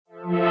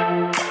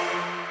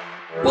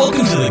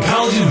Welcome to the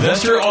College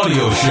Investor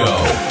Audio Show,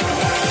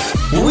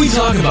 where we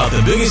talk about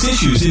the biggest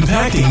issues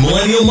impacting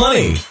millennial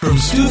money, from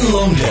student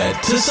loan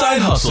debt to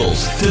side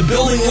hustles to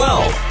building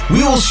wealth.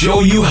 We will show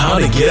you how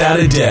to get out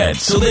of debt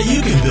so that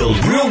you can build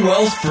real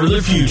wealth for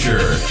the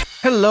future.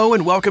 Hello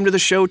and welcome to the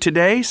show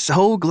today.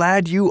 So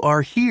glad you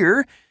are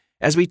here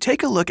as we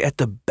take a look at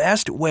the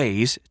best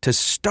ways to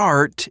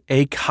start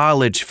a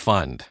college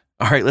fund.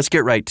 All right, let's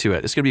get right to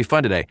it. It's going to be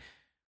fun today.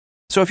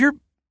 So if you're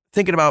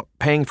thinking about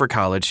paying for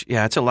college,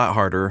 yeah, it's a lot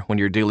harder when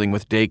you're dealing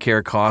with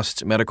daycare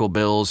costs, medical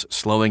bills,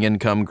 slowing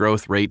income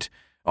growth rate,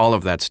 all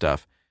of that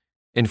stuff,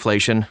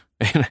 inflation.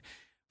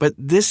 But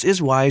this is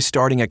why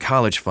starting a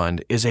college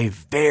fund is a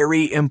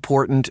very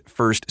important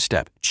first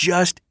step,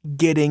 just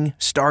getting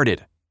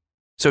started.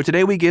 So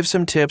today we give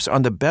some tips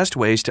on the best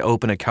ways to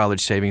open a college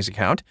savings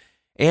account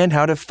and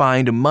how to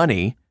find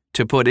money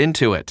to put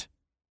into it.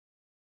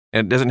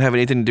 And it doesn't have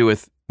anything to do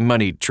with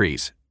money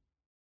trees.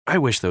 I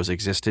wish those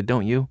existed,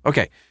 don't you?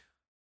 Okay.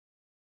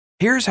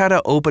 Here's how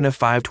to open a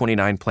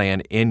 529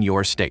 plan in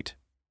your state.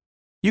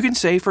 You can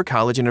save for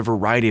college in a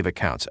variety of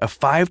accounts. A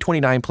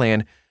 529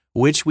 plan,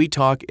 which we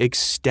talk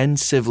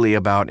extensively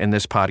about in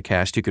this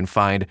podcast, you can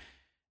find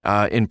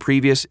in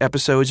previous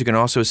episodes. You can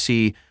also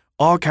see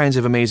all kinds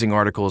of amazing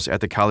articles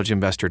at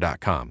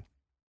thecollegeinvestor.com.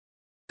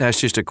 That's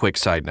just a quick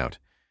side note.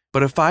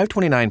 But a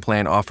 529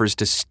 plan offers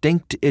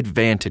distinct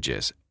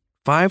advantages.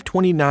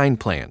 529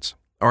 plans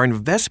are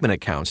investment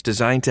accounts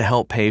designed to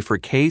help pay for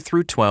K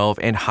through 12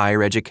 and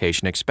higher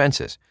education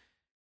expenses.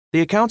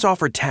 The accounts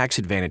offer tax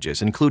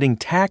advantages, including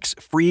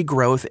tax-free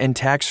growth and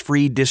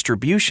tax-free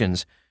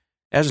distributions,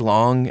 as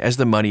long as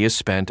the money is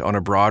spent on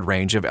a broad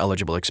range of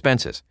eligible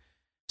expenses.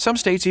 Some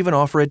states even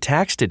offer a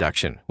tax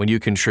deduction when you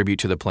contribute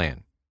to the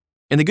plan.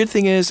 And the good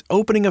thing is,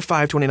 opening a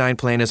 529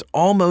 plan is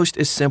almost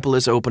as simple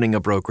as opening a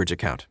brokerage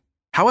account.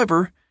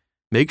 However,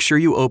 make sure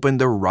you open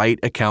the right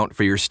account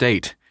for your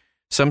state.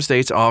 Some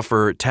states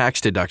offer tax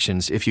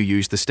deductions if you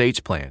use the state's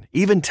plan,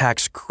 even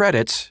tax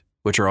credits,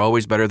 which are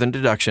always better than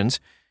deductions.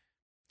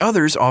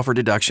 Others offer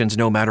deductions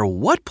no matter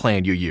what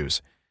plan you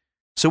use.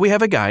 So we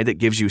have a guide that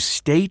gives you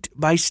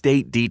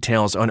state-by-state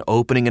details on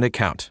opening an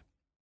account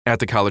at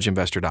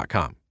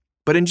thecollegeinvestor.com.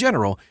 But in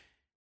general,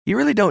 you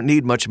really don't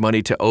need much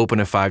money to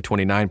open a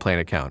 529 plan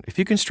account. If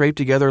you can scrape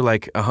together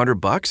like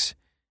 $100,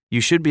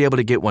 you should be able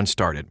to get one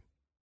started.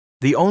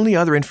 The only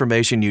other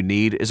information you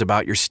need is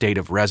about your state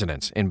of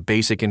residence and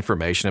basic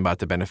information about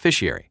the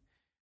beneficiary.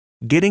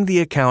 Getting the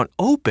account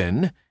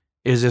open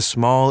is a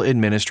small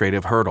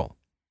administrative hurdle.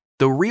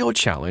 The real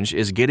challenge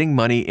is getting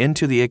money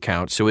into the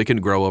account so it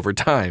can grow over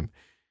time.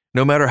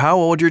 No matter how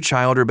old your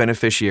child or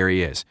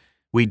beneficiary is,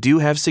 we do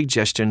have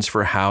suggestions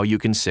for how you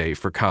can save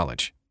for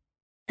college.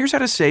 Here's how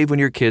to save when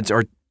your kids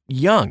are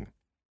young.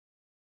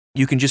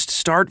 You can just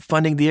start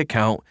funding the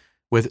account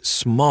with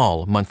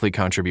small monthly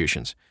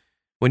contributions.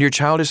 When your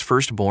child is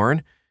first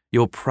born,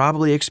 you'll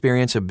probably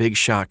experience a big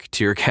shock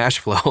to your cash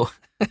flow.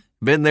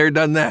 Been there,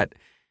 done that.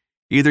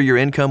 Either your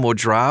income will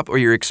drop or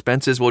your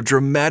expenses will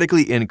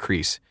dramatically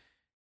increase.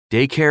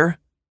 Daycare?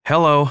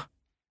 Hello.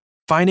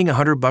 Finding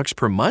 $100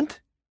 per month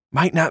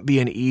might not be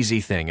an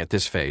easy thing at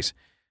this phase.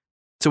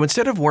 So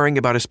instead of worrying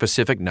about a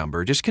specific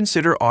number, just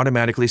consider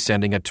automatically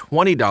sending a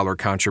 $20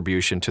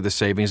 contribution to the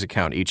savings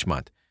account each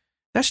month.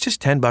 That's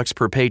just $10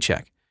 per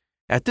paycheck.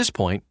 At this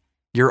point,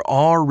 you're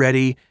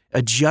already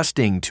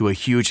adjusting to a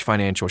huge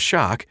financial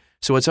shock,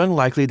 so it's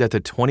unlikely that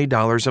the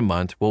 $20 a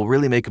month will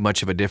really make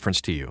much of a difference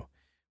to you.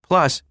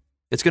 Plus,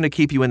 it's going to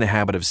keep you in the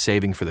habit of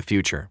saving for the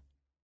future.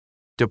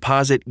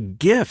 Deposit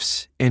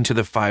gifts into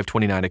the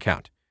 529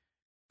 account.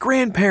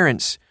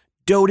 Grandparents,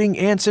 doting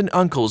aunts and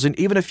uncles, and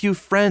even a few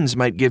friends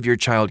might give your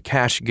child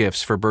cash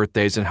gifts for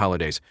birthdays and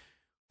holidays.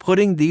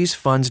 Putting these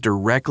funds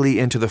directly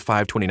into the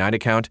 529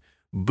 account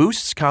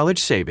boosts college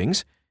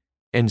savings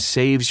and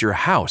saves your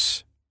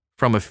house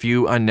from a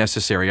few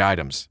unnecessary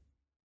items.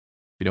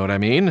 You know what I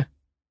mean?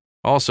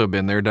 Also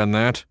been there, done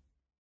that.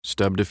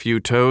 Stubbed a few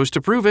toes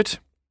to prove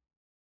it.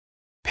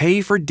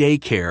 Pay for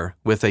daycare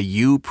with a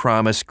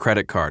UPromise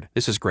credit card.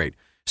 This is great.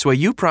 So a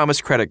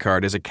UPromise credit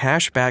card is a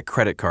cashback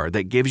credit card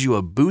that gives you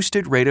a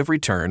boosted rate of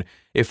return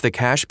if the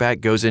cashback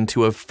goes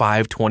into a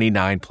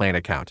 529 plan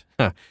account.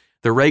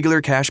 The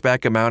regular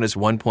cashback amount is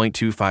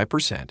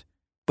 1.25%,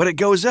 but it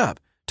goes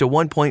up to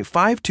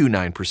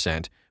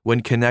 1.529%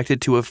 when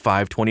connected to a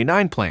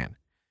 529 plan.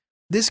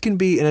 This can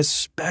be an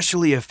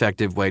especially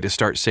effective way to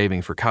start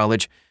saving for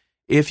college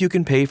if you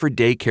can pay for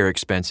daycare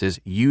expenses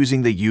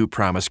using the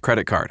UPromise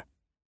credit card.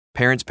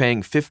 Parents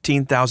paying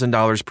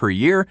 $15,000 per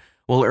year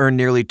will earn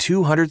nearly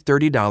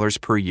 $230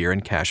 per year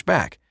in cash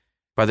back.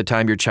 By the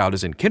time your child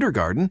is in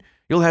kindergarten,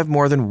 you'll have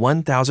more than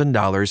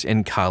 $1,000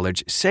 in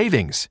college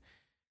savings.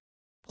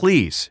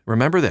 Please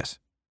remember this.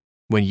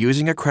 When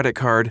using a credit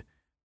card,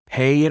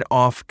 pay it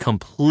off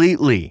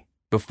completely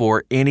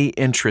before any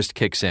interest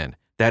kicks in.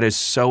 That is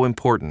so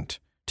important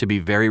to be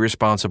very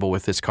responsible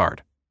with this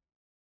card.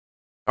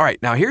 All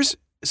right, now here's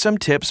some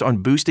tips on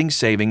boosting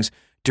savings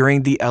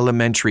during the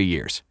elementary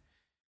years.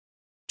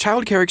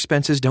 Childcare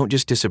expenses don't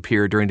just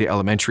disappear during the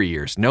elementary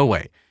years. No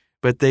way.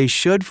 but they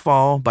should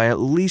fall by at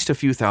least a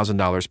few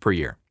 $1,000s per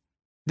year.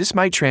 This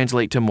might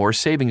translate to more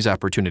savings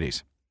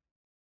opportunities.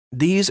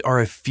 These are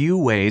a few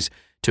ways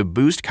to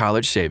boost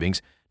college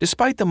savings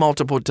despite the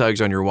multiple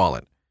tugs on your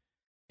wallet.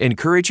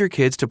 Encourage your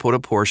kids to put a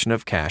portion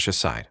of cash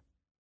aside.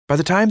 By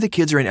the time the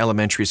kids are in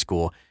elementary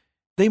school,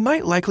 they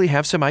might likely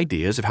have some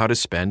ideas of how to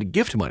spend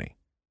gift money.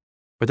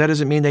 But that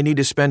doesn't mean they need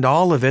to spend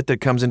all of it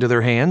that comes into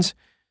their hands.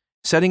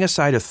 Setting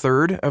aside a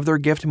third of their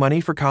gift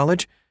money for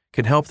college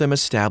can help them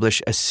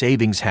establish a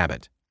savings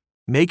habit.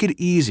 Make it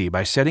easy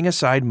by setting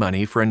aside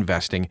money for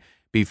investing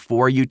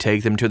before you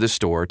take them to the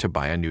store to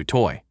buy a new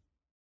toy.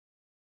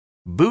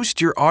 Boost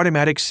your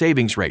automatic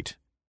savings rate,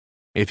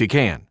 if you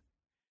can.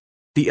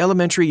 The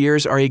elementary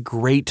years are a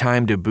great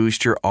time to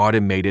boost your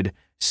automated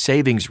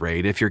savings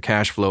rate if your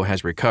cash flow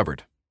has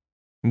recovered.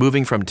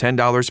 Moving from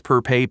 $10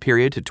 per pay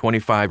period to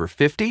 $25 or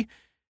 $50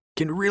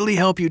 can really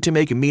help you to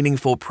make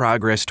meaningful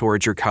progress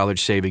towards your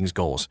college savings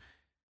goals.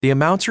 The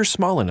amounts are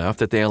small enough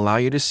that they allow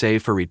you to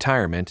save for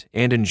retirement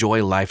and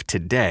enjoy life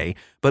today,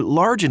 but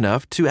large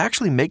enough to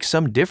actually make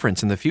some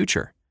difference in the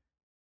future.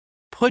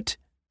 Put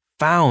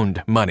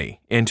found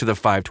money into the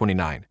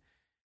 529.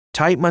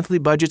 Tight monthly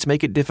budgets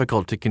make it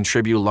difficult to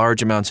contribute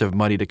large amounts of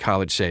money to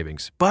college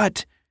savings,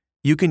 but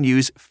you can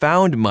use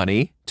found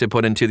money to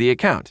put into the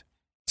account.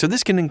 So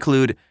this can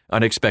include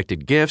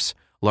unexpected gifts,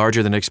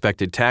 larger than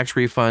expected tax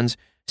refunds,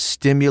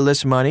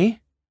 stimulus money,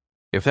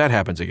 if that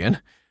happens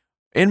again,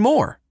 and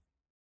more.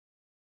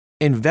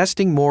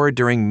 Investing more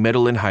during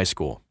middle and high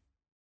school.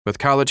 With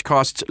college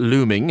costs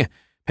looming,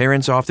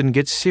 parents often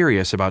get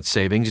serious about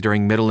savings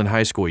during middle and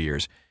high school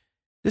years.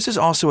 This is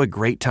also a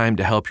great time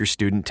to help your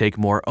student take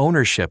more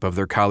ownership of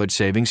their college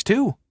savings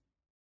too.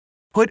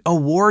 Put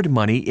award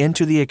money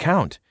into the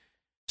account.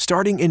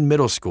 Starting in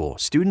middle school,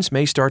 students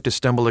may start to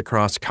stumble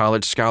across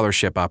college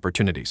scholarship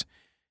opportunities.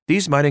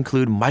 These might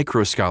include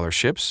micro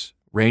scholarships,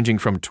 ranging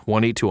from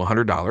 $20 to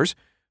 $100,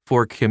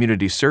 for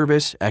community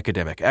service,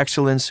 academic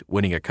excellence,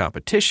 winning a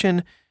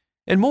competition,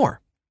 and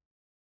more.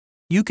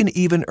 You can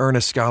even earn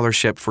a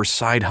scholarship for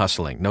side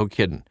hustling, no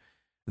kidding.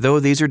 Though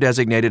these are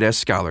designated as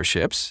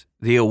scholarships,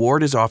 the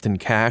award is often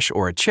cash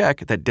or a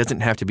check that doesn't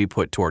have to be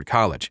put toward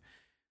college.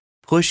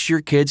 Push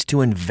your kids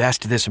to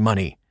invest this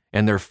money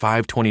in their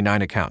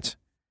 529 accounts.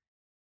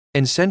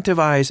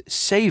 Incentivize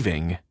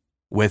saving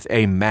with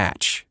a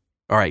match.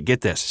 All right,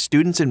 get this.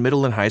 Students in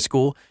middle and high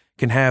school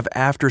can have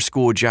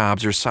after-school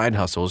jobs or side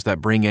hustles that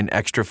bring in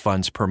extra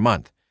funds per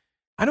month.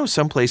 I know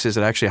some places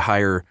that actually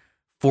hire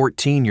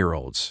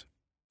 14-year-olds.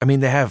 I mean,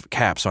 they have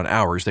caps on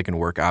hours they can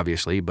work,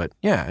 obviously, but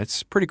yeah,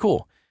 it's pretty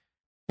cool.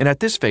 And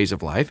at this phase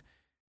of life,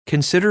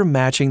 consider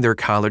matching their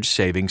college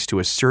savings to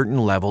a certain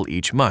level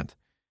each month.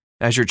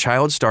 As your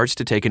child starts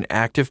to take an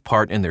active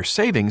part in their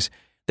savings,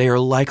 they are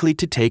likely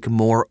to take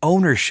more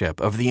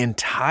ownership of the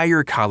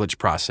entire college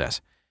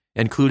process,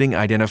 including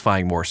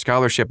identifying more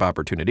scholarship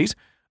opportunities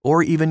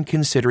or even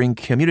considering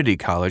community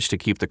college to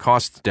keep the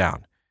costs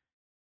down.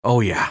 Oh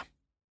yeah.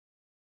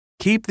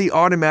 Keep the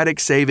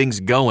automatic savings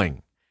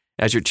going.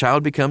 As your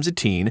child becomes a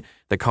teen,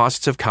 the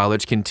costs of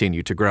college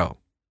continue to grow.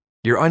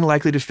 You're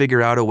unlikely to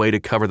figure out a way to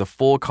cover the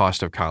full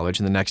cost of college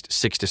in the next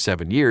 6 to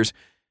 7 years,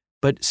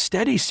 but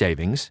steady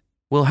savings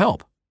will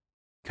help.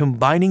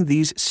 Combining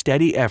these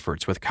steady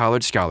efforts with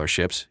college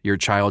scholarships, your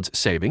child's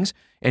savings,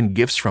 and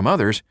gifts from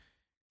others,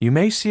 you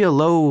may see a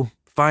low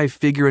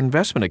 5-figure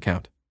investment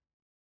account.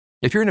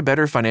 If you're in a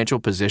better financial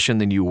position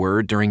than you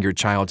were during your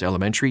child's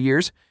elementary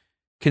years,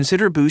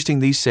 consider boosting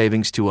these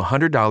savings to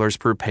 $100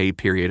 per pay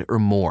period or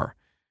more.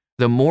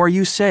 The more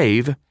you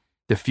save,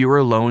 the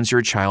fewer loans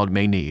your child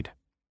may need.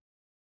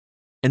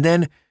 And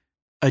then,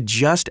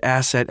 adjust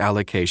asset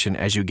allocation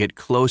as you get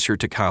closer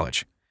to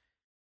college.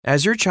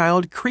 As your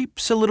child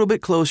creeps a little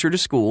bit closer to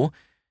school,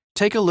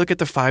 take a look at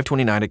the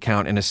 529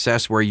 account and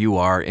assess where you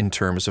are in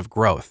terms of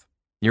growth.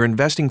 Your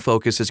investing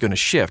focus is going to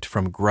shift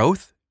from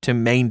growth to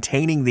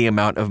maintaining the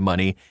amount of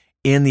money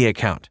in the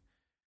account.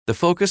 The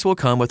focus will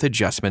come with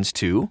adjustments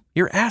to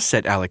your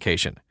asset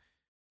allocation.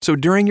 So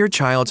during your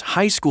child's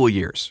high school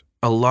years,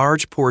 a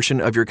large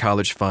portion of your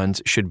college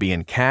funds should be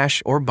in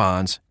cash or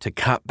bonds to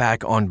cut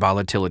back on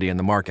volatility in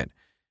the market.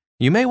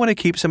 You may want to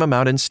keep some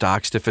amount in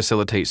stocks to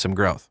facilitate some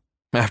growth.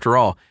 After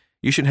all,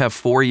 you should have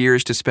 4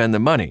 years to spend the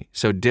money,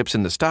 so dips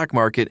in the stock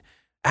market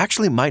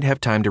actually might have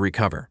time to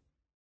recover.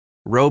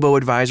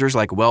 Robo-advisors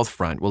like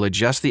Wealthfront will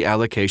adjust the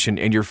allocation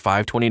in your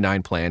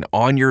 529 plan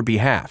on your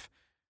behalf,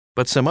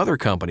 but some other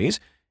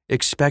companies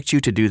expect you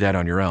to do that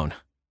on your own.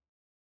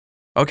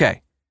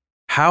 Okay,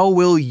 how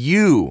will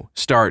you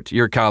start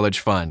your college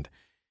fund?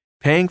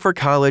 Paying for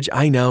college,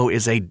 I know,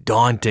 is a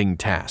daunting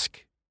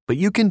task, but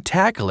you can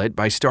tackle it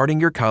by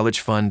starting your college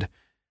fund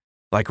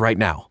like right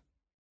now,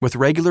 with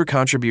regular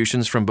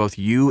contributions from both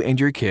you and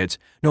your kids,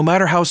 no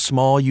matter how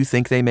small you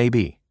think they may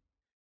be.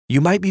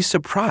 You might be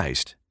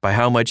surprised by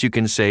how much you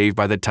can save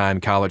by the time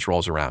college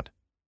rolls around.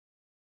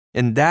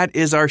 And that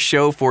is our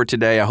show for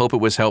today. I hope it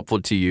was helpful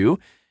to you.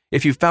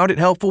 If you found it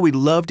helpful, we'd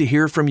love to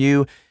hear from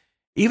you.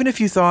 Even if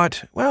you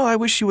thought, well, I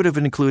wish you would have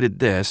included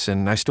this,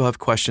 and I still have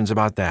questions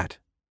about that.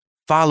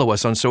 Follow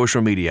us on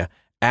social media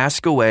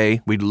Ask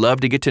away. We'd love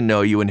to get to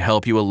know you and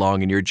help you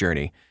along in your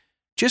journey.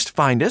 Just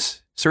find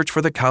us. Search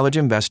for The College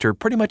Investor.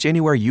 Pretty much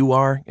anywhere you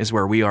are is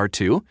where we are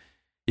too.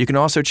 You can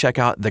also check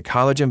out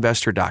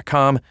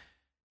thecollegeinvestor.com.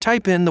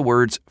 Type in the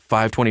words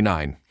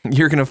 529.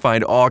 You're going to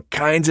find all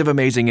kinds of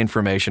amazing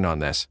information on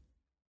this.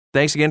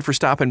 Thanks again for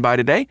stopping by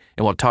today,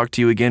 and we'll talk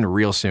to you again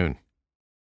real soon.